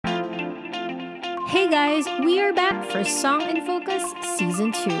Hey guys, we are back for Song in Focus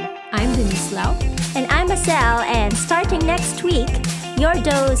Season 2. I'm Denise Lau. And I'm Asel, and starting next week, your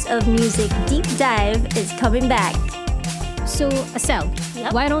dose of music deep dive is coming back. So, Asel,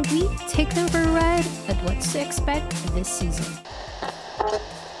 Yep. why don't we take them for a ride at what to expect this season?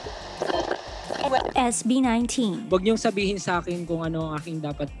 SB19. Huwag niyong sabihin sa akin kung ano ang aking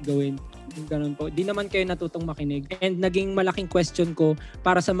dapat gawin. Yung ganun po. Di naman kayo natutong makinig. And naging malaking question ko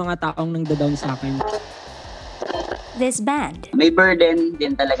para sa mga taong nang-down sa akin. This band. May burden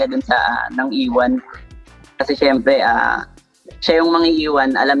din talaga dun sa nang iwan. Kasi syempre, siya yung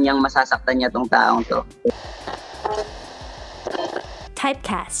mangiiwan, alam niyang masasaktan niya tong taong to.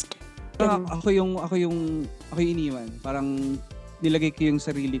 Typecast. Ako yung iniwan. Parang nilagay ko yung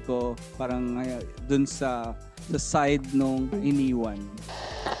sarili ko parang dun sa side nung iniwan.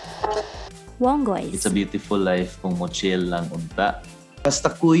 Wonggoys. It's a beautiful life kung mo chill lang unta. Basta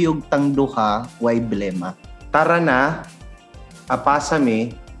kuyog tang duha, way blema. Tara na,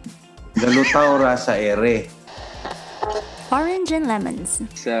 apasami, galutaw ra sa ere. Orange and Lemons.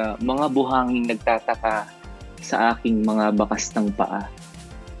 Sa mga buhanging nagtataka sa aking mga bakas ng paa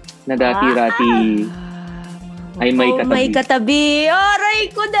na dati-rati ay may katabi. May katabi. Aray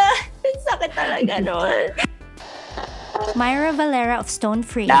ko na. Sakit talaga nun. Myra Valera of Stone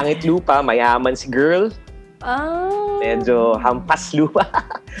Free. Langit lupa, mayaman si girl. Oh. Medyo hampas lupa.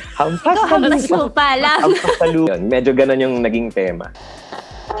 Hampas Ikaw hampas lupa lang. Hampas sa lupa. Medyo ganun yung naging tema.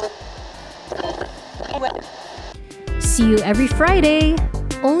 See you every Friday,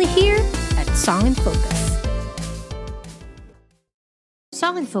 only here at Song in Focus.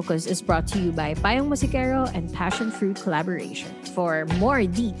 Song in Focus is brought to you by Payong Musikero and Passion Fruit Collaboration. For more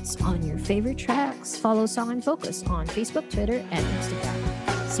deets on your favorite tracks, follow Song in Focus on Facebook, Twitter, and Instagram.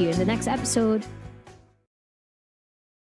 See you in the next episode.